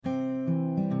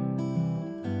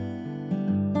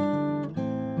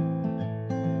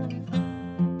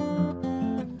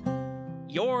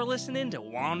You're listening to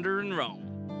Wander and Roam.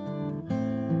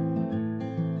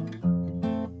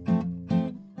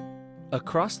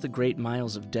 Across the great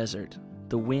miles of desert,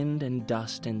 the wind and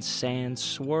dust and sand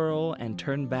swirl and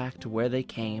turn back to where they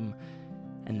came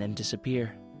and then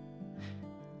disappear.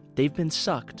 They've been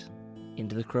sucked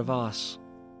into the crevasse.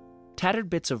 Tattered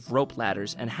bits of rope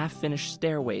ladders and half-finished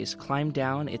stairways climb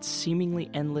down its seemingly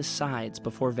endless sides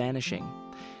before vanishing.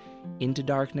 Into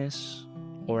darkness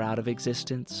or out of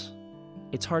existence,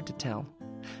 it's hard to tell.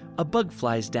 A bug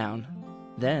flies down,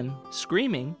 then,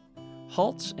 screaming,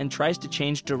 halts and tries to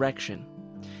change direction.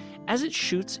 As it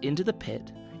shoots into the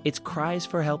pit, its cries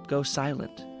for help go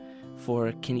silent,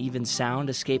 for can even sound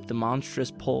escape the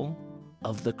monstrous pull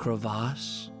of the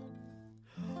crevasse?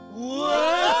 Whoa!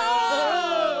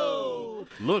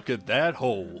 Look at that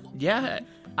hole. Yeah,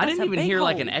 I didn't even hear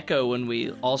like an echo when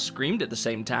we all screamed at the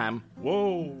same time.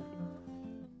 Whoa.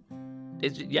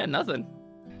 Nothing.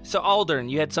 So Aldern,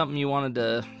 you had something you wanted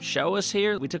to show us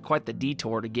here? We took quite the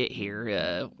detour to get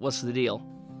here. What's the deal?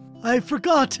 I've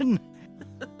forgotten.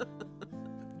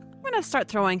 I'm gonna start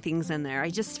throwing things in there.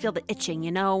 I just feel the itching,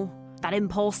 you know? That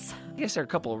impulse. I guess there are a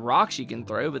couple of rocks you can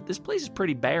throw, but this place is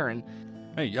pretty barren.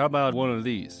 Hey, how about one of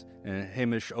these? And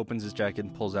Hamish opens his jacket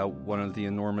and pulls out one of the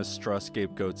enormous straw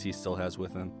scapegoats he still has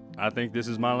with him. I think this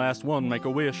is my last one. Make a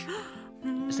wish.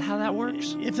 Is that how that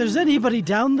works? If there's anybody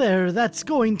down there, that's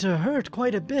going to hurt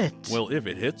quite a bit. Well, if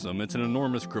it hits them, it's an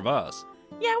enormous crevasse.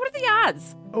 Yeah, what are the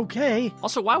odds? Okay.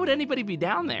 Also, why would anybody be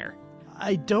down there?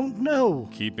 I don't know.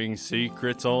 Keeping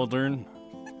secrets, Aldern?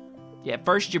 Yeah,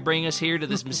 first you bring us here to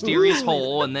this mysterious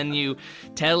hole, and then you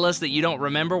tell us that you don't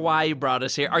remember why you brought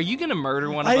us here. Are you going to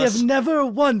murder one of us? I have never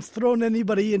once thrown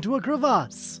anybody into a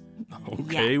crevasse.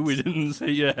 Okay, we didn't say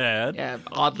you had. Yeah,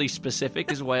 oddly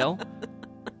specific as well.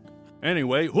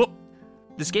 Anyway, whoop!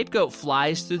 The scapegoat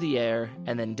flies through the air,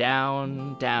 and then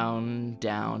down, down,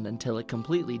 down, until it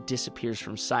completely disappears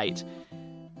from sight.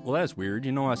 Well, that's weird.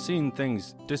 You know, I've seen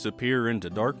things disappear into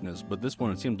darkness, but this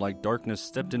one, it seemed like darkness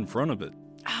stepped in front of it.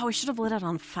 Oh, we should have lit it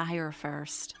on fire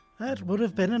first. That would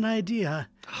have been an idea.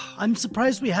 I'm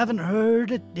surprised we haven't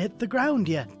heard it hit the ground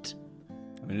yet.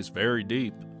 I mean, it's very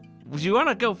deep. Would you want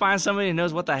to go find somebody who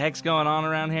knows what the heck's going on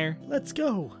around here? Let's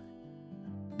go.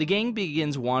 The gang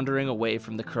begins wandering away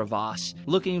from the crevasse,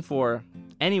 looking for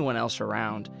anyone else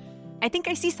around. I think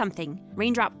I see something.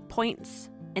 Raindrop points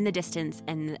in the distance,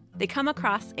 and they come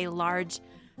across a large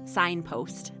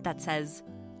signpost that says,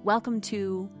 "Welcome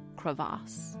to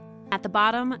Crevasse." At the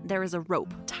bottom, there is a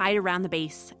rope tied around the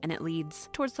base, and it leads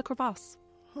towards the crevasse.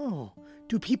 Oh,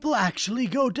 do people actually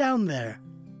go down there?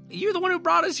 You're the one who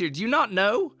brought us here. Do you not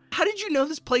know? How did you know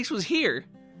this place was here?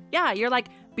 Yeah, you're like,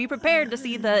 be prepared to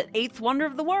see the 8th wonder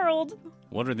of the world.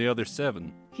 What are the other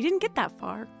 7? He didn't get that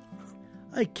far.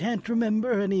 I can't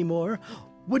remember anymore.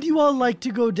 Would you all like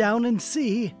to go down and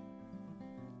see?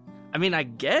 I mean, I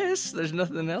guess there's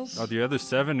nothing else. Are the other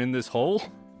 7 in this hole?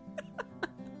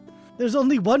 There's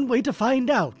only one way to find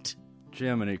out.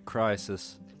 Jiminy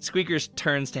crisis. Squeakers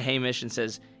turns to Hamish and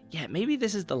says, yeah, maybe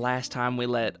this is the last time we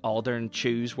let Aldern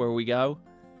choose where we go.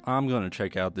 I'm going to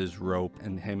check out this rope,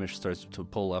 and Hamish starts to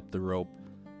pull up the rope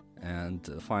and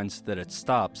finds that it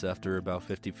stops after about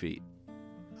 50 feet.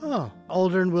 Oh,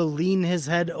 Aldern will lean his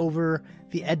head over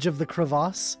the edge of the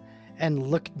crevasse and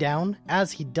look down.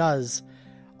 As he does,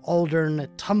 Aldern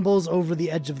tumbles over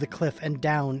the edge of the cliff and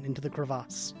down into the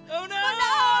crevasse. Oh no!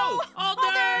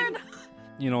 Aldern!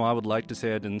 You know, I would like to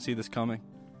say I didn't see this coming.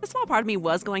 A small part of me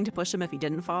was going to push him if he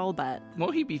didn't fall, but...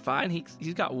 Won't he be fine?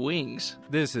 He's got wings.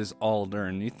 This is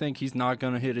Aldern. You think he's not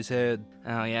going to hit his head?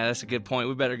 Oh yeah, that's a good point.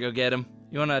 We better go get him.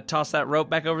 You want to toss that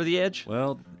rope back over the edge?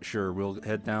 Well, sure. We'll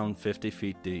head down 50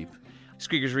 feet deep.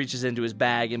 Squeakers reaches into his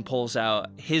bag and pulls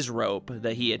out his rope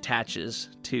that he attaches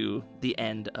to the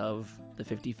end of the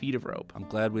 50 feet of rope. I'm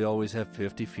glad we always have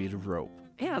 50 feet of rope.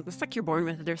 Yeah, it's like you're born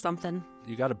with it or something.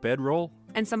 You got a bedroll?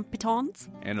 And some pitons?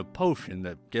 And a potion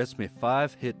that gets me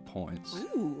 5 hit points.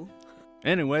 Ooh.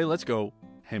 Anyway, let's go.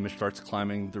 Hamish starts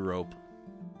climbing the rope.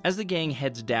 As the gang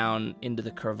heads down into the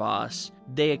crevasse,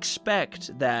 they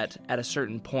expect that at a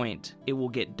certain point it will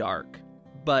get dark.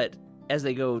 But as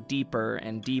they go deeper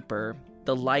and deeper,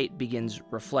 the light begins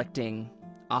reflecting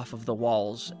off of the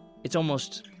walls. It's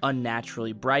almost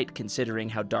unnaturally bright considering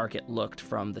how dark it looked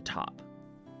from the top.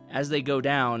 As they go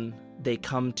down, they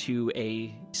come to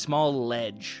a small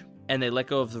ledge, and they let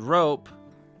go of the rope,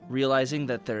 realizing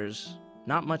that there's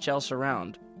not much else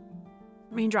around.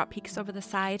 Raindrop peeks over the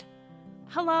side.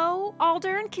 Hello,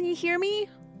 Aldern, can you hear me?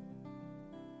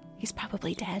 He's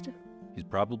probably dead. He's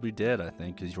probably dead, I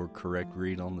think, is your correct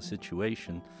read on the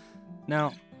situation.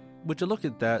 Now, would you look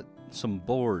at that some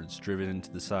boards driven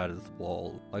into the side of the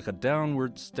wall, like a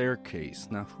downward staircase.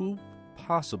 Now, who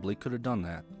possibly could have done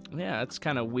that? Yeah, it's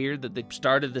kind of weird that they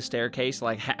started the staircase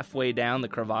like halfway down the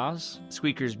crevasse.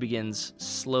 Squeakers begins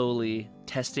slowly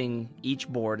testing each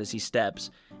board as he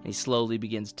steps, and he slowly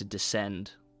begins to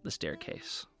descend the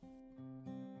staircase.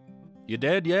 You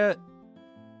dead yet?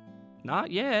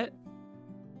 Not yet.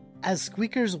 As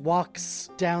Squeakers walks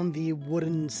down the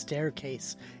wooden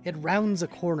staircase, it rounds a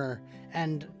corner,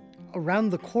 and around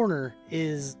the corner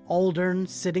is Aldern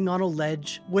sitting on a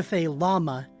ledge with a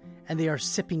llama, and they are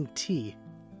sipping tea.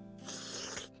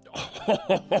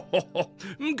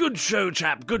 Good show,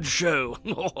 chap, good show.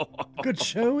 Good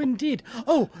show indeed.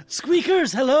 Oh,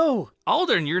 Squeakers, hello!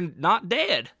 Aldern, you're not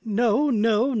dead.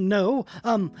 No.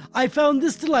 I found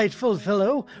this delightful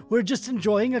fellow. We're just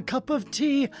enjoying a cup of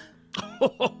tea.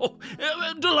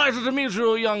 Delighted to meet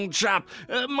you, young chap.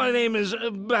 My name is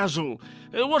Basil.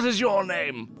 What is your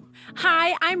name?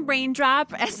 Hi, I'm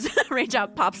Raindrop, as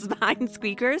Raindrop pops behind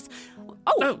Squeakers.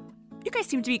 Oh, you guys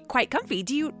seem to be quite comfy.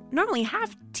 Do you normally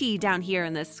have tea down here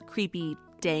in this creepy,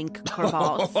 dank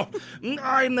crevasse?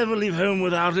 I never leave home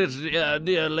without it,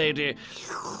 dear lady.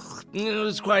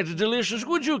 It's quite delicious.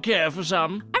 Would you care for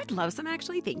some? I would love some,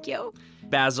 actually. Thank you.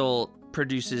 Basil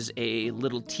produces a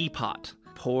little teapot,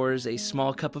 pours a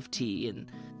small cup of tea, and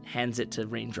hands it to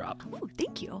Raindrop. Oh,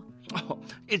 thank you. Oh,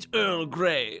 it's Earl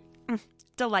Grey.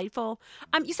 Delightful.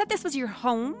 You said this was your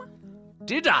home?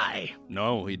 Did I?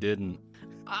 No, he didn't.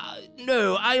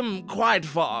 No, I am quite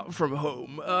far from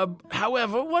home.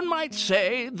 However, one might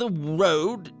say the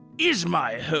road is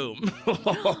my home.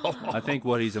 I think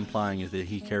what he's implying is that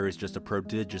he carries just a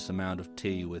prodigious amount of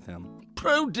tea with him.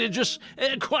 Prodigious?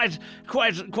 Quite.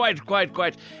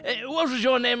 What was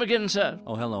your name again, sir?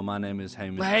 Oh, hello, my name is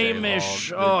Hamish Hamish.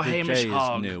 J. Hogg. The Hamish J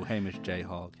Hogg. is new, Hamish J.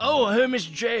 Hogg. Oh, Hamish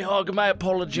J. Hogg, my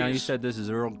apologies. Now, you said this is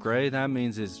Earl Grey. That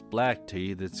means it's black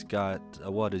tea that's got,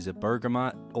 what is it,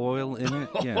 bergamot oil in it?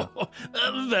 Yeah.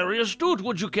 Very astute.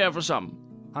 Would you care for some?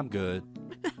 I'm good.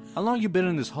 How long you been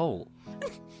in this hole?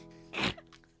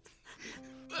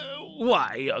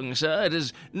 Why, young sir, it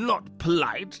is not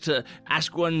polite to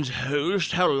ask one's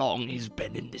host how long he's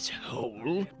been in this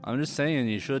hole. I'm just saying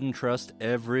you shouldn't trust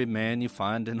every man you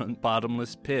find in a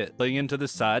bottomless pit, laying into the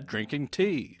side drinking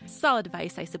tea. Solid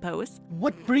advice, I suppose.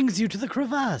 What brings you to the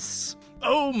crevasse?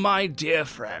 Oh, my dear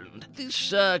friend,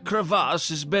 this crevasse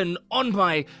has been on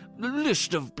my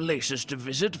list of places to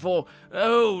visit for,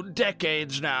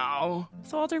 decades now.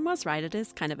 So Aldern was right. It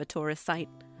is kind of a tourist site.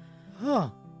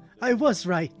 Oh, I was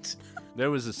right. There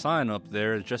was a sign up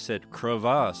there that just said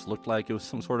Crevasse. Looked like it was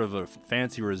some sort of a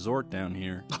fancy resort down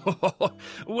here.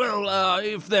 Well,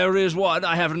 if there is one,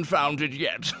 I haven't found it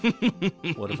yet.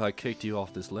 What if I kicked you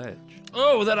off this ledge?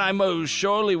 Oh, then I most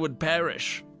surely would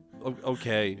perish.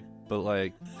 Okay, but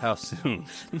like, how soon?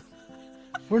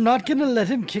 We're not gonna let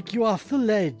him kick you off the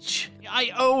ledge. I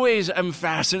always am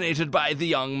fascinated by the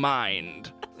young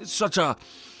mind. It's such a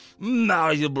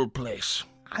malleable place.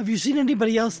 Have you seen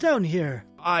anybody else down here?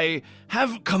 I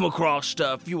have come across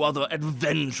a few other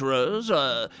adventurers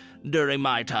during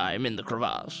my time in the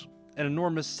crevasse. An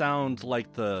enormous sound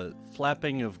like the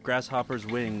flapping of grasshoppers'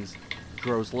 wings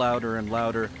grows louder and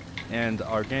louder, and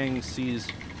our gang sees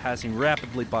passing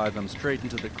rapidly by them straight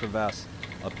into the crevasse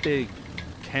a big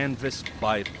canvas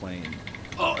biplane.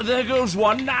 Oh, there goes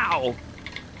one now!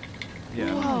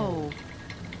 Yeah. Whoa.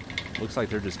 Looks like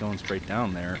they're just going straight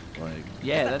down there. Like,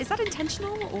 Yeah, Is that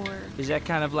intentional, or...? is that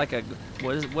kind of like a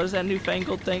what is that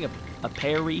newfangled thing? A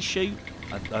parachute?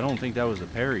 I don't think that was a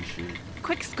parachute.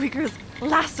 Quick, Squeakers,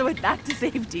 lasso it back to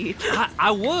safety. I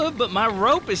would, but my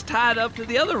rope is tied up to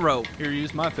the other rope. Here,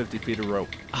 use my 50 feet of rope.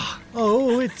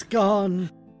 Oh, it's gone.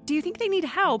 Do you think they need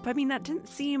help? I mean, that didn't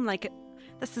seem like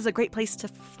this is a great place to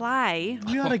fly.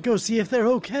 We ought to go see if they're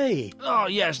okay. Oh,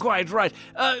 yes, quite right.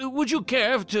 Would you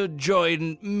care to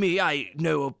join me? I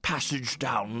know a passage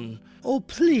down. Oh,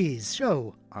 please,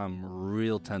 show. I'm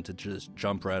real tempted to just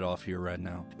jump right off here right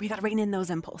now. We gotta rein in those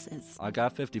impulses. I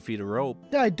got 50 feet of rope.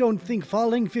 I don't think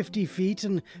falling 50 feet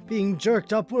and being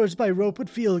jerked upwards by rope would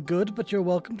feel good, but you're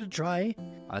welcome to try.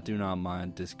 I do not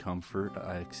mind discomfort.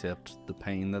 I accept the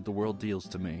pain that the world deals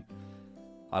to me.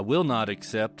 I will not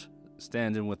accept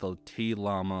standing with a tea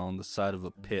llama on the side of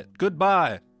a pit.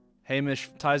 Goodbye! Hamish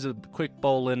ties a quick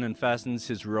bowl in and fastens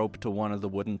his rope to one of the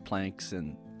wooden planks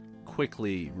and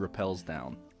quickly rappels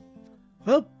down.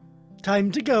 Well,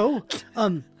 time to go.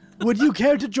 Would you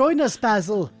care to join us,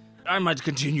 Basil? I might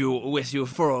continue with you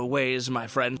for a ways, my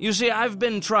friend. You see, I've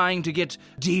been trying to get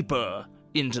deeper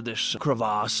into this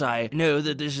crevasse. I know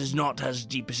that this is not as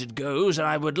deep as it goes, and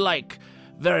I would like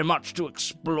very much to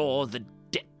explore the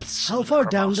depths How far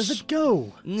down does it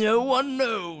go? No one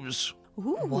knows.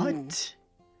 Ooh. What?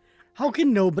 How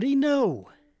can nobody know?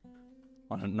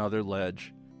 On another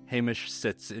ledge, Hamish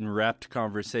sits in rapt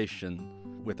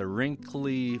conversation with a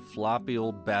wrinkly, floppy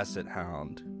old basset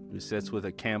hound who sits with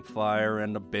a campfire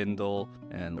and a bindle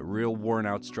and a real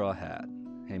worn-out straw hat.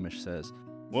 Hamish says,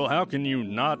 "Well, how can you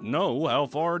not know how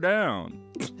far down?"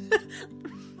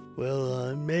 Well,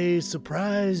 I may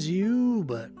surprise you,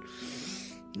 but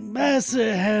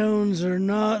basset hounds are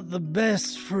not the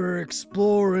best for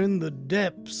exploring the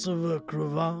depths of a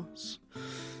crevasse.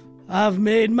 I've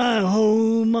made my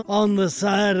home on the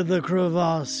side of the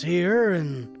crevasse here,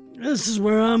 and this is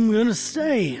where I'm gonna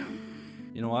stay.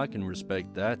 You know, I can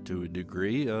respect that to a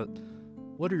degree.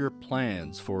 What are your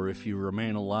plans for if you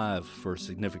remain alive for a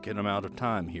significant amount of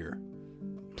time here?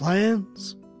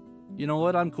 Plans? You know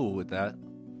what? I'm cool with that.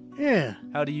 Yeah,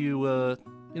 How do you, I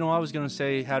was going to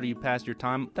say, how do you pass your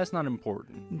time? That's not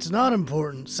important. it's not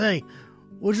important. Say,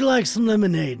 would you like some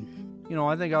lemonade? You know,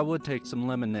 I think I would take some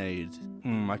lemonade.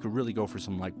 I could really go for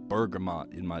some,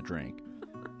 bergamot in my drink.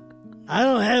 I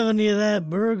don't have any of that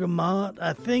bergamot.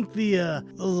 I think the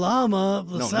llama up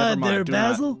the No, side never there, mind.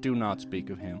 Basil. Do not speak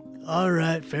of him. All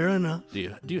right, fair enough. Do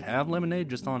you have lemonade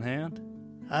just on hand?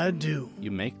 I do.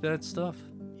 You make that stuff?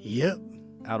 Yep.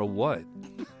 Out of what?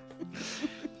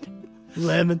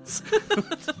 Lemons.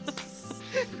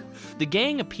 The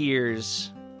gang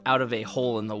appears out of a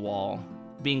hole in the wall,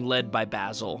 being led by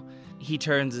Basil. He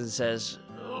turns and says,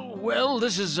 "Well,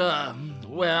 this is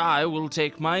where I will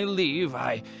take my leave.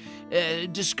 I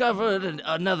discovered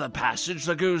another passage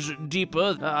that goes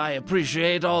deeper. I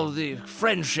appreciate all the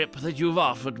friendship that you've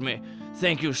offered me.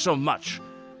 Thank you so much.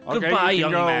 Okay, Goodbye, you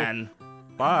can young go. man."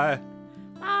 Bye.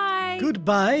 Bye.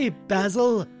 Goodbye,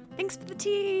 Basil. Thanks for the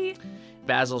tea.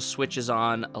 Basil switches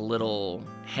on a little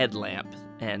headlamp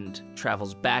and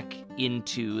travels back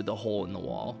into the hole in the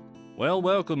wall. Well,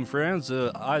 welcome, friends.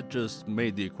 I just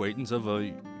made the acquaintance of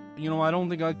I don't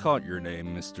think I caught your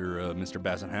name, Mr.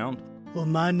 Basset Hound. Well,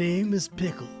 my name is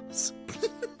Pickles.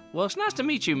 Well, it's nice to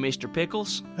meet you, Mr.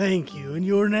 Pickles. Thank you. And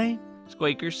your name?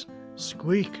 Squeakers.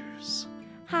 Squeakers.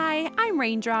 Hi, I'm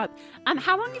Raindrop.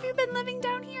 How long have you been living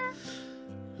down here?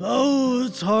 Oh,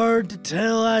 it's hard to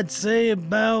tell. I'd say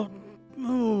about,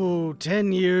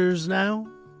 10 years now.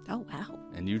 Oh, wow.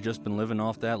 And you've just been living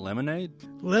off that lemonade?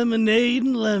 Lemonade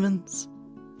and lemons.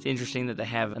 It's interesting that they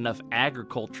have enough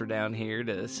agriculture down here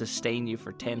to sustain you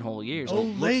for 10 whole years.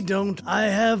 Oh, they don't. I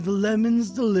have the lemons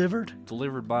delivered.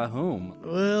 Delivered by whom?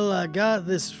 Well, I got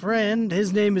this friend.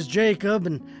 His name is Jacob,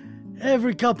 and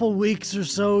every couple weeks or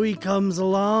so he comes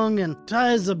along and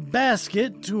ties a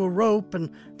basket to a rope and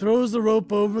throws the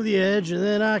rope over the edge, and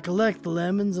then I collect the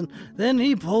lemons, and then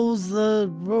he pulls the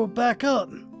rope back up.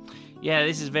 Yeah,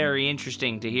 this is very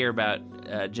interesting to hear about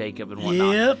Jacob and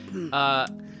whatnot. Yep.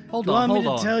 Hold Do you want on, me hold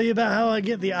to on. tell you about how I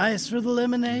get the ice for the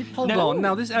lemonade? Hold No. on.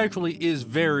 Now, this actually is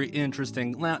very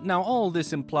interesting. Now, all of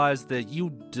this implies that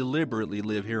you deliberately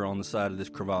live here on the side of this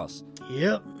crevasse.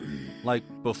 Yep. Like,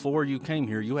 before you came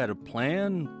here, you had a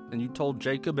plan, and you told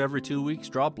Jacob every 2 weeks,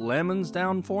 drop lemons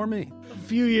down for me? A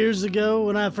few years ago,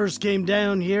 when I first came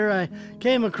down here, I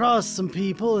came across some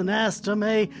people and asked them,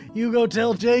 hey, you go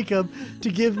tell Jacob to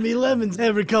give me lemons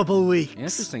every couple weeks.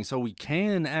 Interesting. So we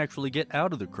can actually get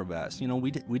out of the crevasse. You know,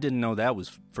 we didn't know that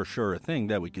was for sure a thing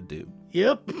that we could do.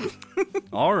 Yep.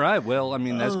 All right. Well, I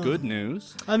mean, that's good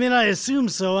news. I mean, I assume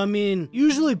so. I mean,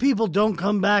 usually people don't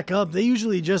come back up. They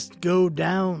usually just go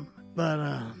down.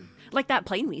 But, Like that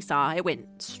plane we saw. It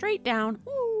went straight down.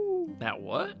 Ooh. That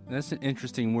what? That's an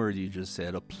interesting word you just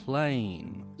said. A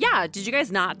plane. Yeah, did you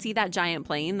guys not see that giant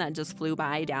plane that just flew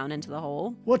by down into the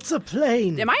hole? what's a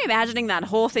plane? Am I imagining that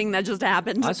whole thing that just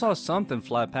happened? I saw something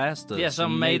fly past us. Yeah,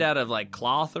 something and made out of like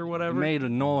cloth or whatever. made a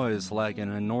noise like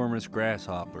an enormous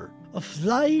grasshopper. A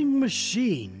flying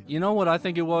machine. You know what I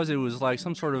think it was? It was like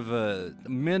some sort of a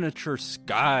miniature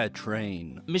sky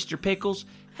train. Mr. Pickles,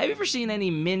 have you ever seen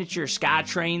any miniature sky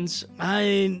trains? I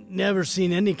ain't never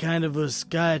seen any kind of a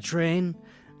sky train,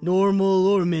 normal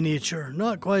or miniature.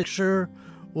 Not quite sure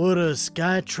what a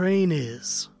sky train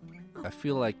is. I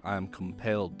feel like I'm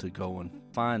compelled to go and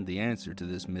find the answer to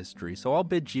this mystery, so I'll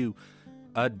bid you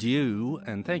adieu,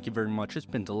 and thank you very much. It's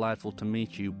been delightful to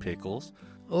meet you, Pickles.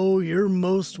 Oh, you're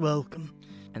most welcome.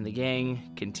 And the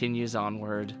gang continues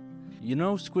onward. You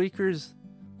know, Squeakers,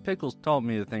 Pickles taught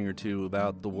me a thing or two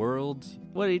about the world.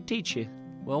 What did he teach you?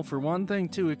 Well, for one thing,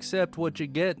 to accept what you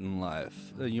get in life.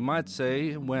 You might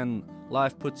say, when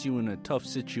life puts you in a tough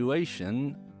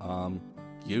situation,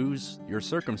 use your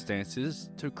circumstances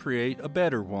to create a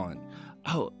better one.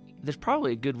 Oh, there's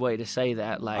probably a good way to say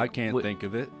that. Like I can't think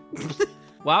of it.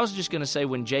 Well, I was just going to say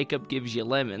when Jacob gives you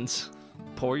lemons,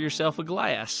 pour yourself a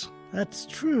glass. That's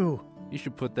true. You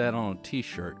should put that on a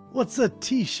t-shirt. What's a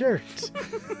t-shirt?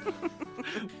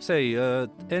 Say,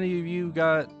 any of you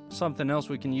got something else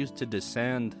we can use to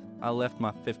descend? I left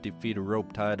my 50 feet of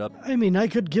rope tied up. I mean, I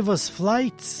could give us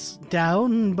flights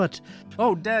down, but...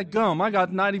 Oh, dadgum, I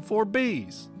got 94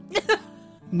 bees.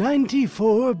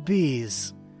 94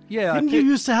 bees. Yeah, Didn't you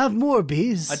used to have more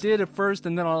bees? I did at first,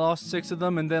 and then I lost 6 of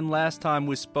them, and then last time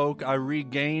we spoke, I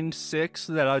regained 6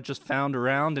 that I just found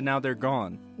around, and now they're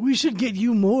gone. We should get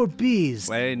you more bees.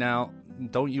 Wait, now,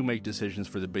 don't you make decisions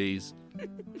for the bees.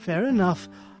 Fair enough.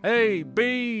 Hey,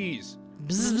 bees!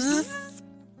 Bzz, bzz.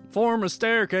 Form a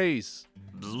staircase.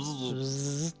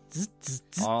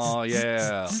 Oh,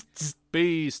 yeah.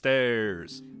 Bee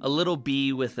stairs. A little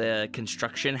bee with a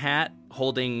construction hat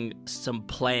holding some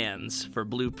plans for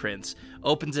blueprints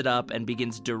opens it up and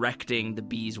begins directing the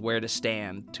bees where to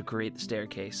stand to create the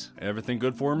staircase. Everything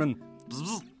good, Foreman?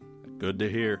 Good to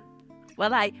hear.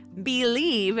 Well, I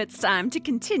believe it's time to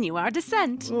continue our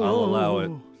descent. I'll allow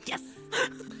it. Yes.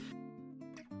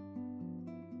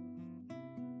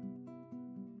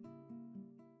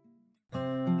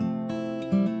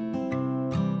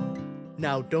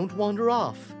 Now don't wander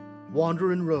off.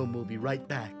 Wander and Roam will be right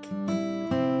back.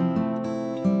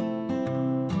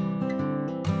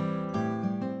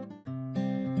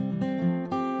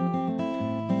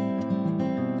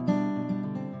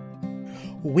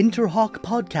 Winterhawk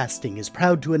Podcasting is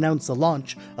proud to announce the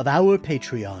launch of our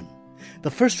Patreon.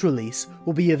 The first release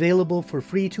will be available for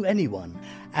free to anyone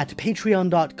at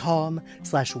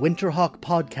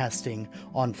patreon.com/winterhawkpodcasting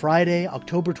on Friday,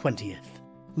 October 20th.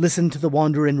 Listen to the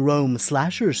Wander and Roam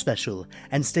Slasher special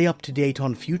and stay up to date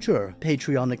on future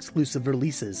Patreon-exclusive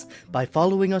releases by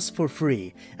following us for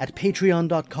free at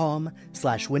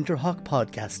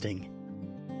patreon.com/winterhawkpodcasting.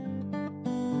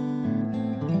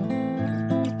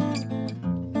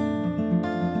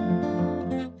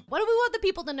 What do we want the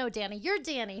people to know, Danny? You're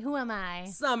Danny. Who am I?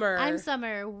 Summer. I'm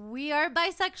Summer. We are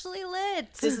bisexually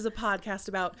lit. This is a podcast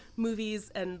about movies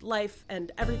and life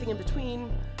and everything in between.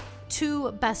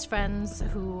 Two best friends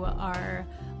who are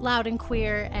loud and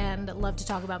queer and love to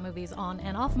talk about movies on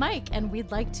and off mic, and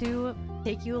we'd like to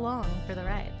take you along for the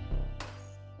ride.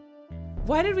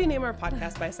 Why did we name our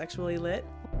podcast Bisexually Lit?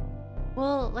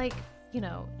 Well, like, you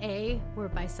know, A, we're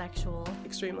bisexual.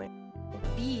 Extremely.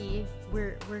 B,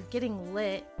 we're getting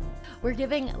lit. We're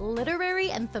giving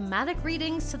literary and thematic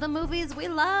readings to the movies we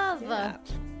love. Yeah.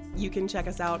 You can check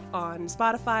us out on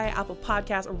Spotify, Apple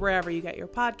Podcasts, or wherever you get your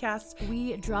podcasts.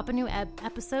 We drop a new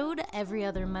episode every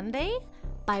other Monday,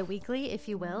 bi-weekly, if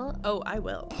you will. Oh, I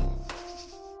will.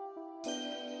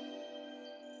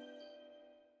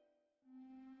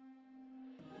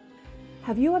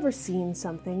 Have you ever seen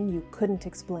something you couldn't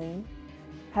explain?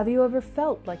 Have you ever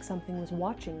felt like something was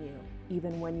watching you,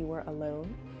 even when you were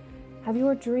alone? Have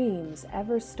your dreams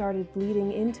ever started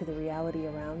bleeding into the reality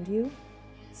around you?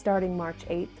 Starting March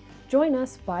 8th, join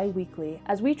us bi-weekly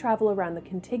as we travel around the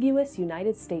contiguous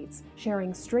United States,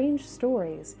 sharing strange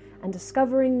stories and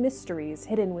discovering mysteries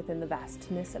hidden within the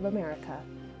vastness of America.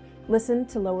 Listen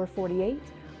to Lower 48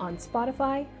 on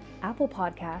Spotify, Apple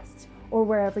Podcasts, or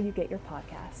wherever you get your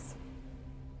podcasts.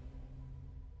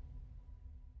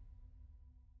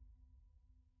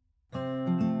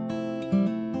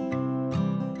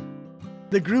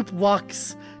 The group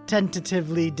walks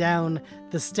tentatively down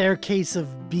the staircase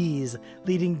of bees,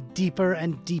 leading deeper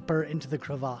and deeper into the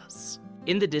crevasse.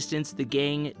 In the distance, the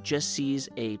gang just sees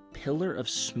a pillar of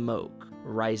smoke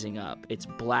rising up. It's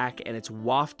black and it's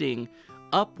wafting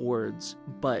upwards,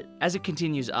 but as it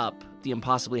continues up the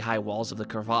impossibly high walls of the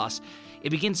crevasse, it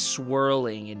begins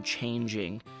swirling and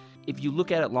changing. If you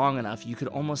look at it long enough, you could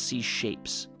almost see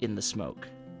shapes in the smoke.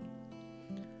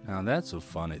 Now that's a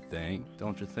funny thing,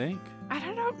 don't you think? I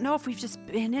don't know if we've just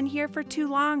been in here for too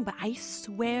long, but I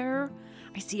swear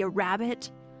I see a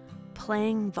rabbit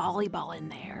playing volleyball in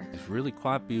there. It's really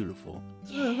quite beautiful.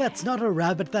 That's not a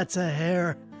rabbit, that's a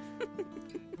hare.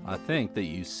 I think that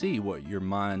you see what your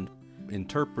mind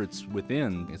interprets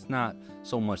within. It's not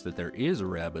so much that there is a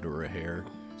rabbit or a hare,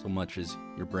 so much as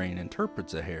your brain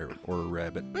interprets a hare or a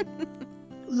rabbit.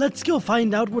 Let's go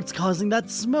find out what's causing that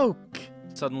smoke.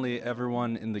 Suddenly,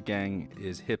 everyone in the gang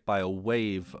is hit by a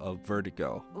wave of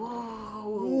vertigo.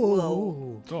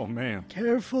 Whoa. Oh, man.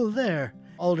 Careful there.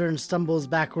 Aldern stumbles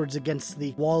backwards against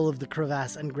the wall of the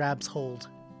crevasse and grabs hold.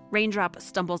 Raindrop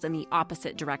stumbles in the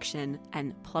opposite direction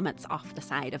and plummets off the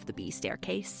side of the bee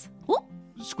staircase. Ooh.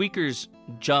 Squeakers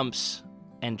jumps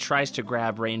and tries to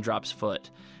grab Raindrop's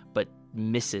foot, but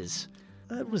misses.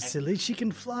 That was silly. She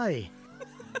can fly.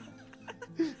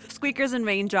 Squeakers and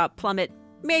Raindrop plummet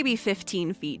maybe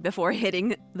 15 feet before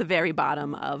hitting the very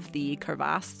bottom of the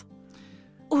crevasse.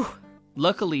 Ooh.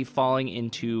 Luckily falling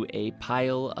into a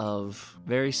pile of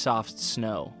very soft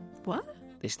snow. What?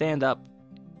 They stand up,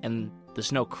 and the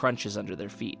snow crunches under their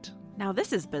feet. Now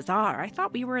this is bizarre. I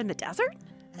thought we were in the desert?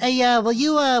 Hey, will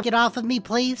you get off of me,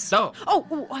 please?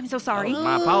 Oh, I'm so sorry.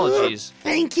 My apologies.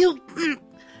 Thank you.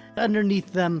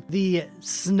 Underneath them, the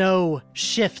snow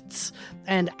shifts,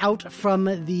 and out from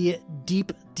the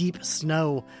deep, deep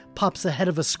snow pops a head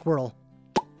of a squirrel.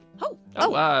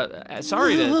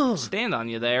 Sorry to stand on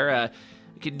you there.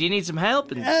 Do you need some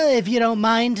help? And If you don't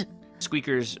mind.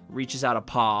 Squeakers reaches out a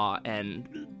paw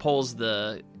and pulls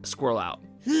the squirrel out.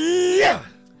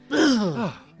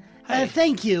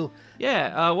 Thank you.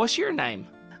 Yeah, what's your name?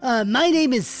 My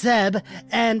name is Seb,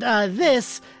 and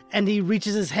this, and he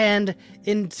reaches his hand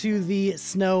into the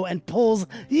snow and pulls,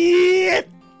 is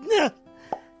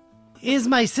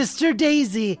my sister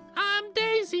Daisy. I'm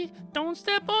Daisy. Don't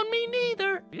step on me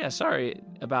neither. Yeah, sorry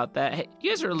about that. Hey,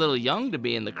 you guys are a little young to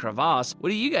be in the crevasse.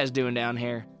 What are you guys doing down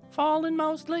here? Falling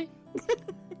mostly.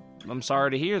 I'm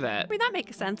sorry to hear that. I mean, that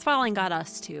makes sense. Falling got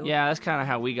us, too. Yeah, that's kind of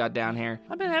how we got down here.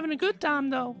 I've been having a good time,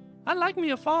 though. I like me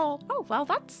a fall. Oh, well,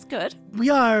 that's good. We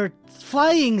are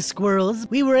flying squirrels.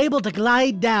 We were able to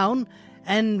glide down,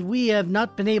 and we have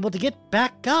not been able to get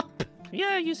back up.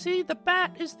 Yeah, you see, the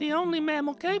bat is the only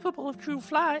mammal capable of true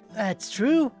flight. That's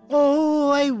true. Oh,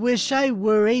 I wish I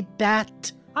were a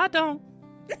bat. I don't.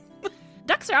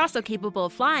 Ducks are also capable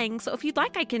of flying, so if you'd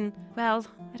like, I can, well,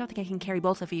 I don't think I can carry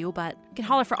both of you, but I can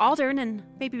holler for Aldern, and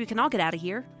maybe we can all get out of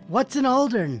here. What's an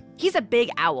Aldern? He's a big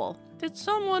owl. Did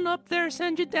someone up there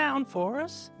send you down for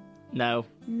us? No.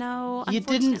 No, You didn't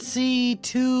unfortunately. see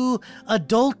two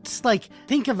adults,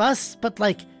 think of us, but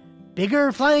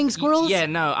bigger flying squirrels? Yeah,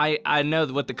 no, I know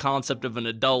what the concept of an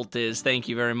adult is. Thank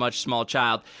you very much, small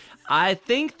child. I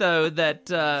think, though, that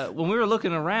when we were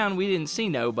looking around, we didn't see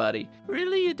nobody.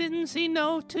 Really, you didn't see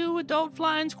no two adult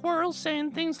flying squirrels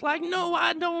saying things like, "No,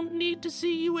 I don't need to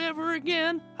see you ever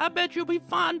again. I bet you'll be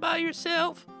fine by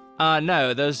yourself."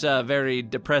 No, those very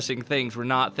depressing things were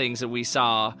not things that we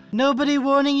saw. Nobody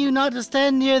warning you not to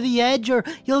stand near the edge or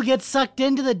you'll get sucked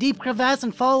into the deep crevasse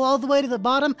and fall all the way to the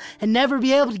bottom and never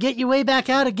be able to get your way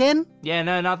back out again? Yeah,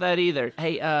 no, not that either.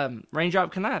 Hey,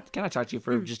 Raindrop, can I talk to you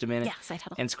for just a minute? Yeah, side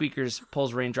huddle. And Squeakers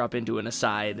pulls Raindrop into an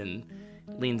aside and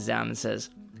leans down and says,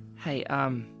 "Hey,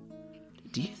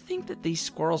 do you think that these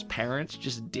squirrels' parents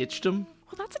just ditched them?"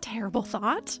 Well, that's a terrible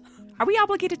thought. Are we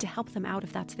obligated to help them out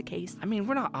if that's the case? I mean,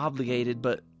 we're not obligated,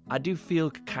 but I do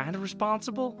feel kind of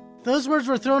responsible. Those words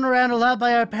were thrown around a lot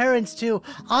by our parents, too.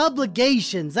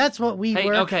 Obligations. That's what we Hey,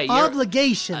 were. okay,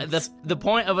 Obligations. The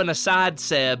point of an aside,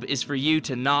 Seb, is for you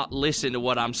to not listen to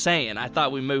what I'm saying. I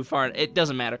thought we moved far. It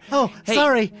doesn't matter. Oh, Hey,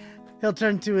 sorry. He'll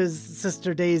turn to his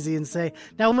sister Daisy and say,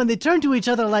 now when they turn to each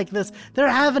other like this, they're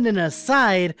having an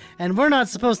aside, and we're not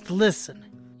supposed to listen.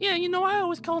 Yeah, you know, I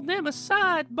always called them a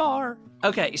sidebar.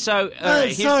 Okay, so...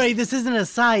 here's- Sorry, this isn't a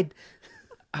side.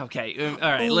 Okay, all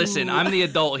right, listen, I'm the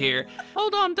adult here.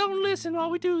 Hold on, don't listen while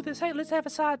we do this. Hey, let's have a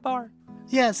sidebar.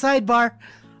 Yeah, sidebar.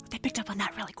 They picked up on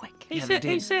that really quick. Hey, Yeah, they hey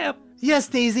did. Seb, Yes,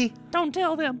 Daisy. don't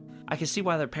tell them. I can see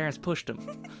why their parents pushed them.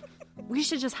 We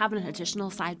should just have an additional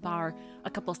sidebar a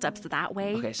couple steps that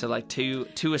way. Okay, so like two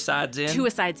asides in? Two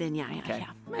asides in, yeah. Okay.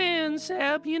 Man,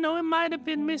 Seb, you know, it might have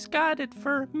been misguided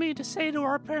for me to say to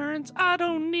our parents, I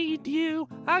don't need you.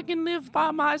 I can live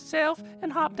by myself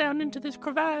and hop down into this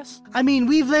crevasse. I mean,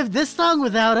 we've lived this long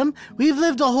without him. We've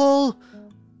lived a whole,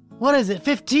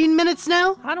 15 minutes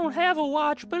now? I don't have a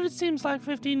watch, but it seems like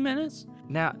 15 minutes.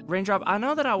 Now, Raindrop, I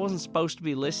know that I wasn't supposed to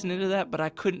be listening to that, but I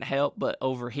couldn't help but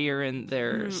overhearing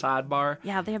their sidebar.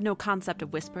 Yeah, they have no concept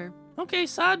of whisper. Okay,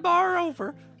 sidebar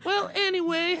over. Well,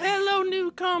 anyway, hello,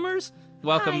 newcomers.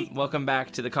 Welcome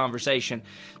back to the conversation.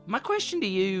 My question to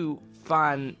you,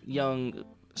 fine young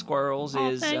squirrels, Oh,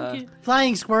 is thank you.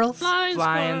 Flying squirrels. Flying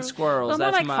flying squirrels. squirrels. Well, more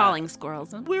That's like my falling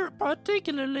squirrels. We're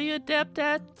particularly adept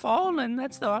at falling.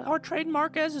 That's our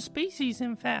trademark as a species,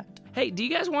 in fact. Hey, do you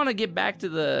guys want to get back to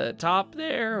the top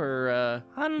there, or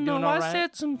I don't doing know. all I right?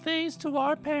 said some things to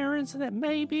our parents that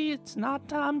maybe it's not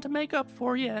time to make up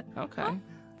for yet. Okay.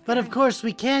 But of course,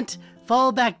 we can't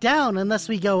fall back down unless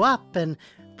we go up, and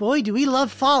boy, do we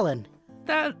love falling.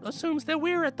 That assumes that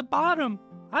we're at the bottom.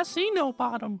 I see no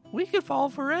bottom. We could fall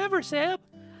forever, Seb.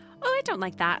 Oh, I don't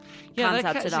like that Yeah, that concept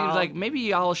kind of at seems all. like maybe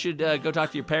y'all should go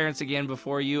talk to your parents again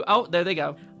before you... Oh, there they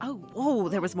go. Oh,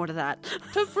 there was more to that.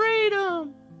 To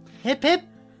freedom! Hip hip.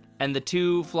 And the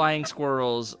two flying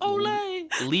squirrels Olay!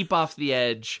 leap off the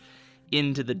edge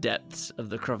into the depths of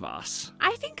the crevasse. I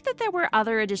I think that there were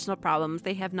other additional problems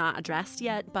they have not addressed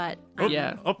yet, but...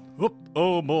 Yeah.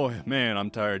 Oh boy, man, I'm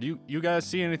tired. You guys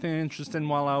see anything interesting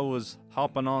while I was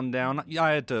hopping on down?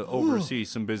 I had to oversee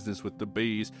some business with the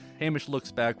bees. Hamish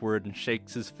looks backward and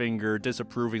shakes his finger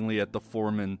disapprovingly at the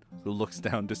foreman, who looks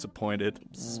down disappointed.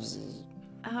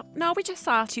 No, we just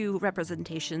saw 2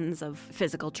 representations of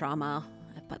physical trauma,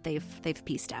 but they've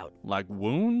pieced out. Like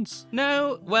wounds?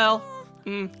 No, well...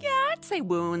 Yeah, I'd say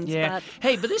wounds, Yeah. but...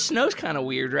 Hey, but this snow's kind of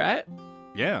weird, right?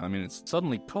 Yeah, I mean, it's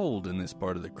suddenly cold in this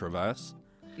part of the crevasse.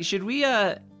 Should we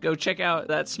go check out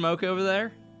that smoke over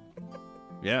there?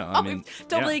 Yeah, I mean... we've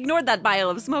totally ignored that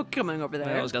vial of smoke coming over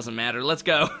there. Well, it doesn't matter. Let's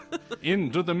go.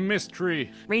 Into the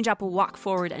mystery. Raindrop will walk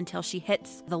forward until she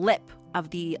hits the lip of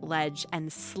the ledge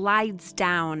and slides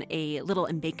down a little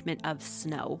embankment of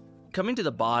snow. Coming to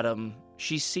the bottom,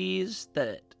 she sees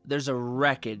that there's a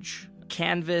wreckage.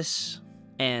 Canvas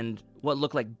and what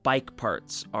look like bike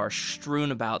parts are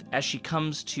strewn about. As she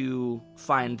comes to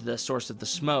find the source of the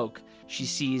smoke, she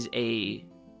sees a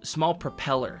small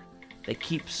propeller that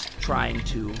keeps trying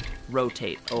to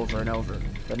rotate over and over,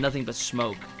 but nothing but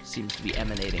smoke seems to be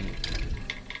emanating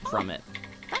from it.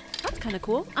 That's kind of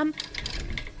cool.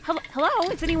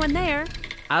 Hello? Is anyone there?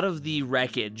 Out of the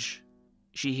wreckage,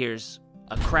 she hears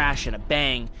a crash and a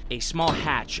bang. A small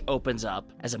hatch opens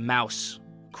up as a mouse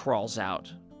crawls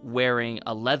out, wearing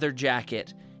a leather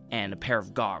jacket and a pair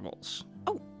of goggles.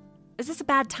 Oh, is this a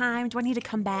bad time? Do I need to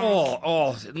come back?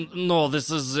 No, this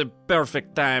is a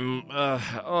perfect time.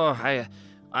 I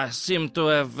seem to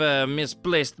have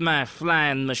misplaced my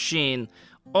flying machine.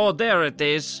 Oh, there it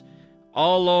is.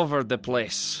 All over the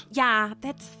place. Yeah,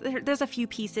 there's a few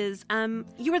pieces.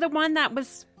 You were the one that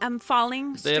was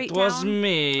falling straight down? It was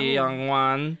me, young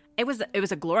one. It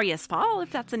was a glorious fall,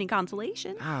 if that's any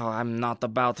consolation. Oh, I'm not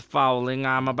about falling,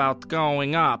 I'm about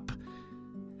going up.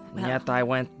 Well, Yet I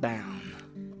went down.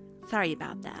 Sorry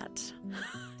about that.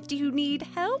 Do you need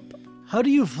help? How do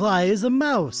you fly as a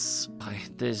mouse?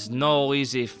 There's no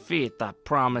easy feat, I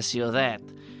promise you that.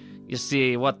 You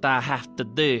see, what I have to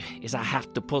do is I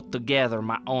have to put together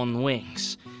my own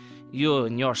wings. You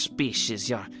and your species,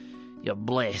 you're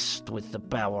blessed with the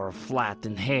power of flight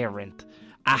inherent.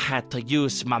 I had to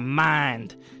use my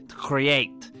mind to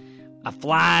create a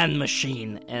flying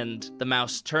machine. And the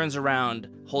mouse turns around,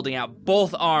 holding out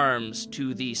both arms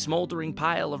to the smoldering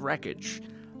pile of wreckage.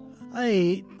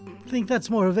 I think that's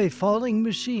more of a falling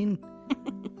machine.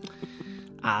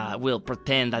 I will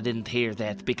pretend I didn't hear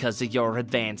that because of your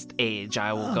advanced age.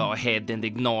 I will go ahead and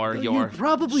ignore your You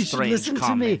probably should strange listen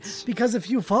comments. to me, because if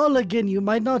you fall again, you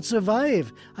might not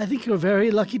survive. I think you're very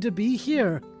lucky to be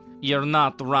here. You're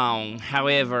not wrong.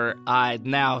 However, I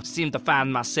now seem to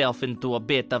find myself into a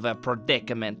bit of a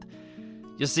predicament.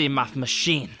 You see, my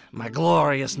machine, my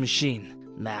glorious machine,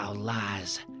 now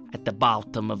lies at the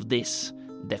bottom of the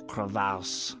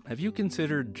crevasse. Have you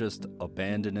considered just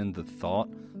abandoning the thought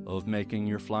of making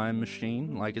your flying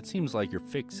machine? Like, it seems like you're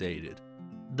fixated.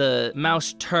 The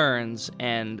mouse turns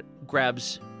and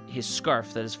grabs his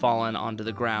scarf that has fallen onto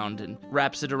the ground and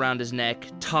wraps it around his neck,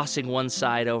 tossing one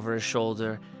side over his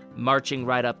shoulder, marching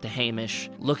right up to Hamish,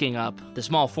 looking up, the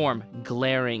small form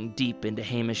glaring deep into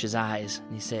Hamish's eyes,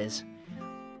 and he says,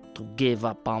 "To give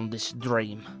up on this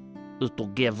dream is to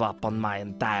give up on my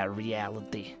entire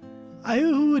reality." I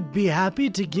would be happy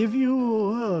to give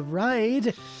you a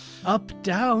ride. Up,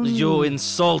 down. You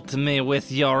insult me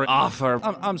with your offer.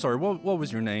 I'm sorry, what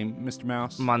was your name, Mr.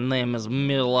 Mouse? My name is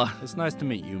Mila. It's nice to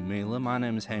meet you, Mila. My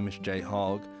name is Hamish J.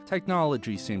 Hogg.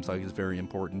 Technology seems like it's very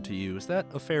important to you. Is that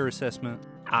a fair assessment?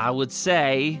 I would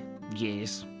say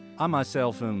yes. I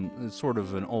myself am sort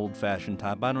of an old-fashioned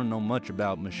type. I don't know much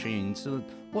about machines. So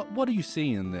what do you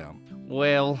see in them?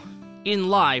 Well, in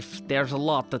life, there's a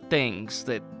lot of things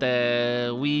that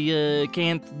we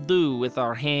can't do with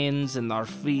our hands and our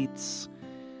feet.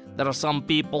 There are some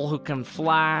people who can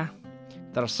fly.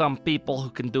 There are some people who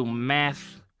can do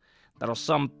math. There are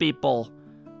some people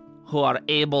who are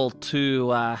able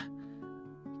to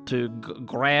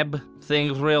grab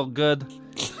things real good.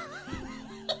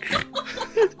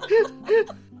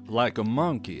 Like a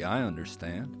monkey, I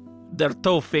understand. Their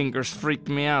toe fingers freak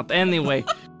me out. Anyway.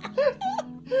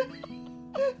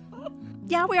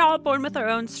 Yeah, we're all born with our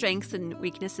own strengths and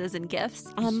weaknesses and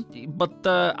gifts. But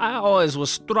I always was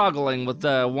struggling with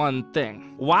one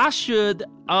thing. Why should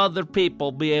other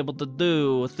people be able to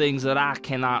do things that I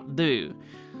cannot do?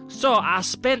 So I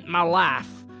spent my life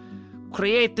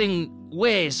creating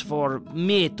ways for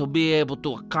me to be able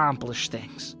to accomplish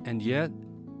things. And yet,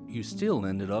 you still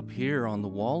ended up here on the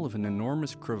wall of an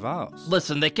enormous crevasse.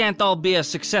 Listen, they can't all be as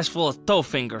successful as toe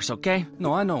fingers, okay?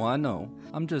 No, I know.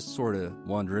 I'm just sort of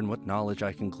wondering what knowledge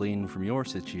I can glean from your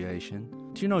situation.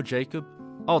 Do you know Jacob?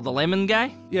 Oh, the lemon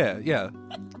guy? Yeah.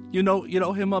 You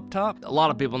know him up top? A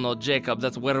lot of people know Jacob.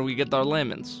 That's where we get our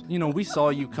lemons. You know, we saw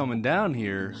you coming down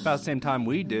here about the same time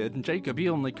we did, and Jacob, he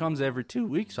only comes every 2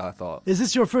 weeks, I thought. Is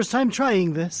this your first time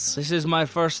trying this? This is my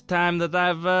first time that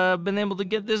I've been able to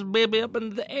get this baby up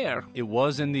in the air. It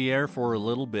was in the air for a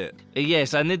little bit.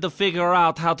 Yes, I need to figure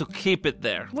out how to keep it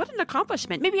there. What an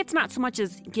accomplishment. Maybe it's not so much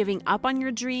as giving up on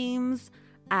your dreams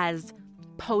as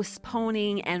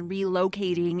postponing and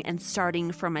relocating and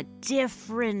starting from a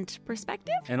different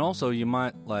perspective. And also, you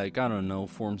might,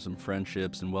 form some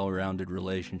friendships and well-rounded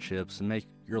relationships and make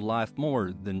your life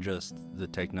more than just the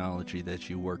technology that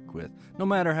you work with, no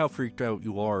matter how freaked out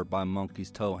you are by monkey's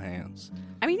toe hands.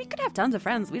 I mean, you could have tons of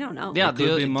friends. We don't know. Yeah,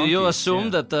 do you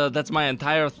assume that that's my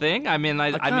entire thing? I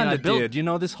did. You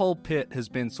know, this whole pit has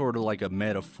been sort of like a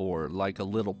metaphor, like a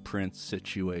Little Prince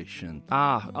situation.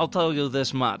 I'll tell you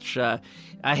this much.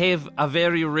 I have a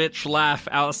very rich life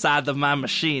outside of my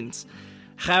machines.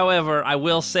 However, I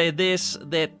will say this,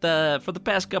 that for the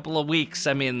past couple of weeks,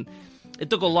 it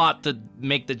took a lot to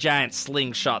make the giant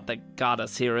slingshot that got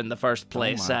us here in the first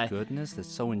place. Oh my goodness,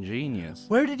 that's so ingenious.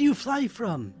 Where did you fly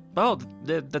from? Oh,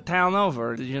 the town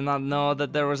over. Did you not know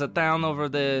that there was a town over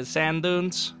the sand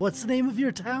dunes? What's the name of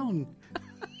your town?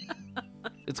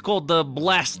 It's called the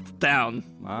Blast Town.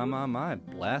 My,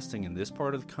 blasting in this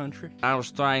part of the country? I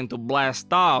was trying to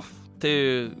blast off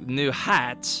to new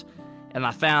heights, and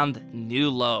I found new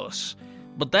lows.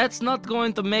 But that's not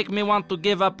going to make me want to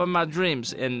give up on my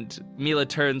dreams. And Mila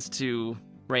turns to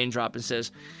Raindrop and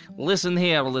says, listen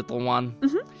here, little one.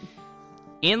 Mm-hmm.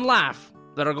 In life,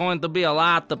 there are going to be a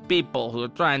lot of people who are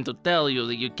trying to tell you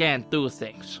that you can't do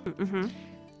things. Mm-hmm.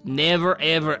 Never,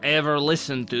 ever, ever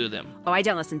listen to them. Oh, I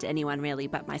don't listen to anyone really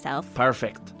but myself.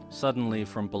 Perfect. Suddenly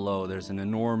from below, there's an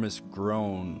enormous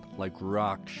groan, like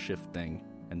rock shifting,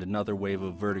 and another wave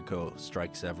of vertigo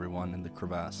strikes everyone in the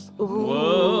crevasse. Ooh.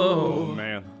 Whoa,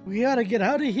 man. We gotta get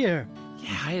out of here.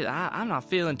 Yeah, I'm not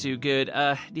feeling too good.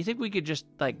 Do you think we could just,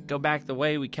 go back the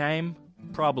way we came?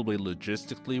 Probably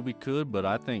logistically we could, but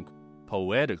I think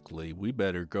poetically we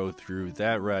better go through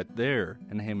that right there.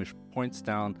 And Hamish points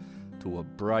down to a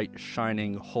bright,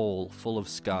 shining hole full of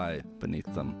sky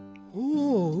beneath them.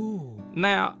 Ooh.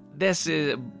 Now, this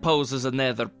poses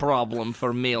another problem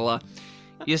for Mila.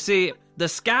 You see, the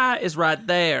sky is right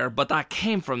there, but I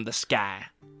came from the sky.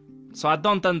 So I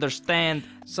don't understand.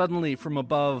 Suddenly, from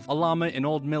above, a llama in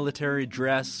old military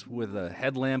dress with a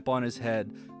headlamp on his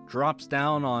head drops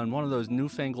down on one of those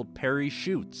newfangled Perry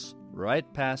chutes, right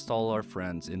past all our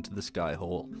friends into the sky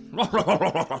hole.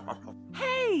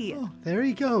 Hey! Oh, there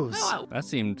he goes. Oh. That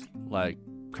seemed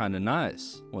kind of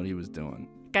nice, what he was doing.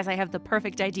 Guys, I have the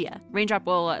perfect idea. Raindrop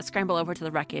will scramble over to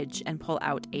the wreckage and pull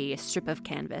out a strip of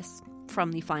canvas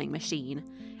from the flying machine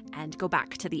and go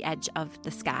back to the edge of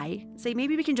the sky. Say,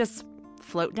 maybe we can just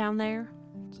float down there?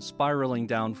 Spiraling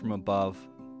down from above,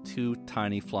 two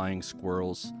tiny flying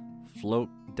squirrels float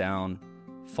down,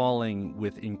 falling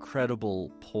with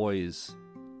incredible poise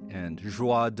and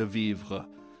joie de vivre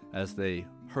as they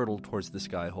hurtle towards the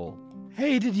sky hole.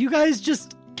 Hey, did you guys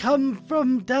just come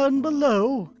from down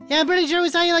below? Yeah, I'm pretty sure we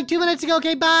saw you 2 minutes ago.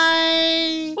 Okay,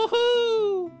 bye!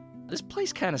 Woohoo! This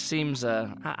place kind of seems,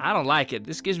 I don't like it.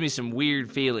 This gives me some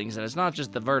weird feelings, and it's not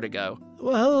just the vertigo.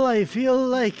 Well, I feel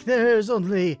like there's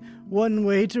only one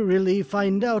way to really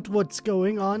find out what's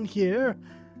going on here.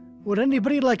 Would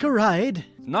anybody like a ride?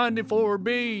 94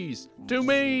 bees to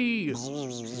me!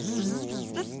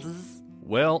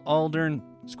 Well, Aldern,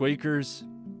 Squeakers,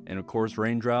 and of course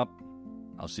Raindrop,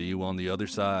 I'll see you on the other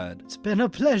side. It's been a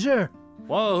pleasure.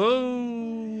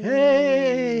 Whoa!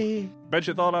 Hey! Bet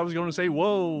you thought I was going to say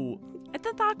whoa.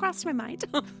 The thought crossed my mind.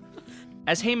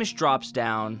 As Hamish drops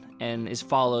down and is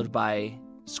followed by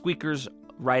Squeakers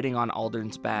riding on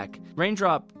Aldern's back,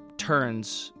 Raindrop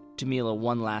turns to Mila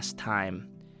one last time,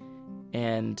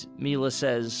 and Mila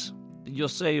says, "You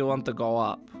say you want to go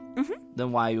up. Mm-hmm.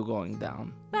 Then why are you going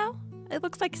down?" Well, it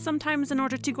looks like sometimes in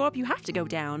order to go up, you have to go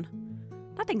down.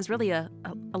 Nothing's really a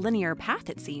linear path,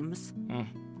 it seems.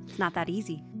 It's not that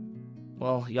easy.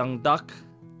 Well, young duck,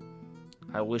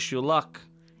 I wish you luck.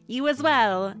 You as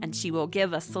well. And she will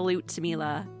give a salute to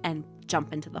Mila and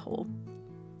jump into the hole.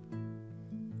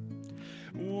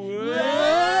 Whoa!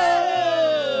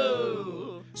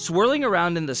 Swirling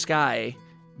around in the sky,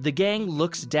 the gang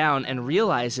looks down and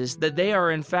realizes that they are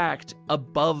in fact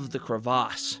above the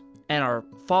crevasse and are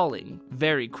falling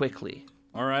very quickly.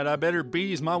 All right, I better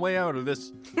bees my way out of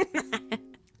this.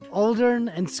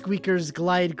 Aldern and Squeakers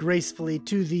glide gracefully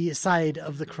to the side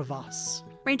of the crevasse.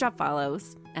 Raindrop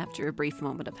follows after a brief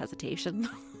moment of hesitation.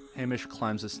 Hamish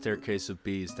climbs a staircase of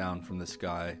bees down from the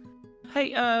sky.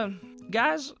 Hey,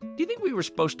 guys, do you think we were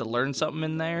supposed to learn something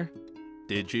in there?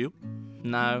 Did you?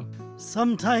 No.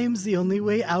 Sometimes the only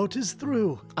way out is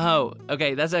through. Oh,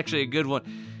 okay, that's actually a good one.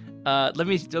 Let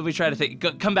me try to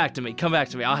think. Come back to me.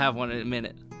 I'll have one in a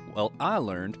minute. Well, I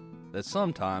learned that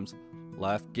sometimes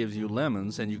life gives you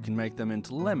lemons and you can make them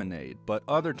into lemonade, but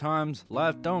other times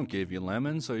life don't give you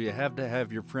lemons, so you have to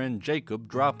have your friend Jacob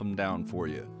drop them down for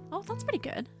you. Oh, that's pretty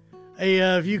good. Hey,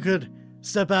 if you could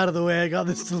step out of the way, I got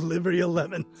this delivery of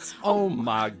lemons. Oh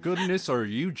my goodness, are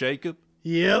you Jacob?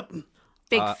 Yep.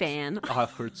 Big fan.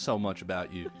 I've heard so much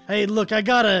about you. Hey, look, I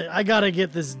gotta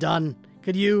get this done.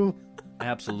 Could you?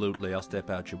 Absolutely, I'll step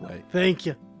out your way. Thank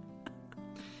you.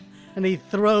 And he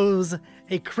throws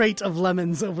a crate of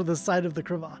lemons over the side of the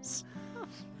crevasse.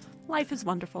 Life is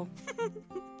wonderful.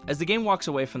 As the gang walks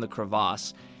away from the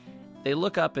crevasse, they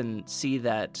look up and see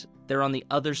that they're on the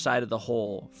other side of the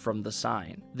hole from the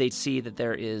sign. They see that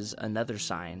there is another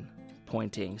sign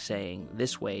pointing, saying,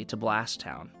 "This way to Blast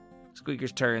Town."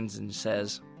 Squeakers turns and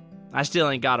says, "I still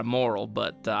ain't got a moral,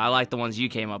 but I like the ones you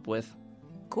came up with."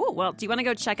 Cool. Well, do you want to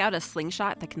go check out a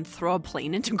slingshot that can throw a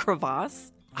plane into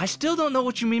Crevasse? I still don't know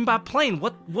what you mean by plane.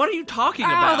 What are you talking Oh,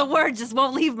 about? the word just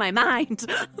won't leave my mind.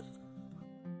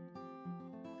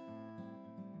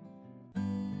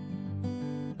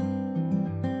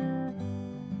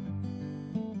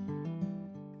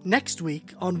 Next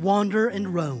week on Wander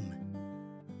and Roam.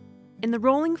 In the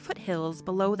rolling foothills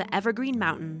below the evergreen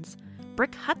mountains,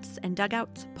 brick huts and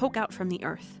dugouts poke out from the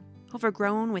earth,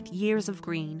 overgrown with years of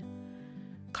green.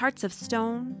 Carts of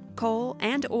stone, coal,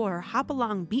 and ore hop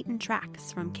along beaten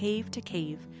tracks from cave to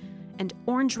cave, and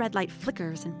orange-red light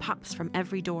flickers and pops from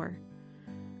every door.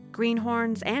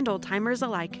 Greenhorns and old-timers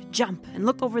alike jump and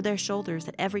look over their shoulders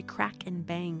at every crack and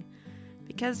bang,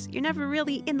 because you're never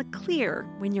really in the clear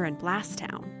when you're in Blast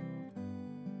Town.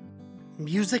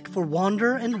 Music for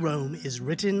Wander and Roam is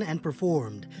written and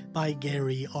performed by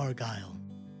Gary Argyle.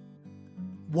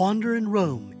 Wander and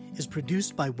Roam is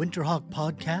produced by Winterhawk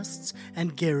Podcasts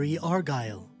and Gary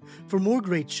Argyle. For more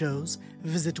great shows,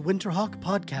 visit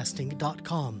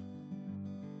winterhawkpodcasting.com.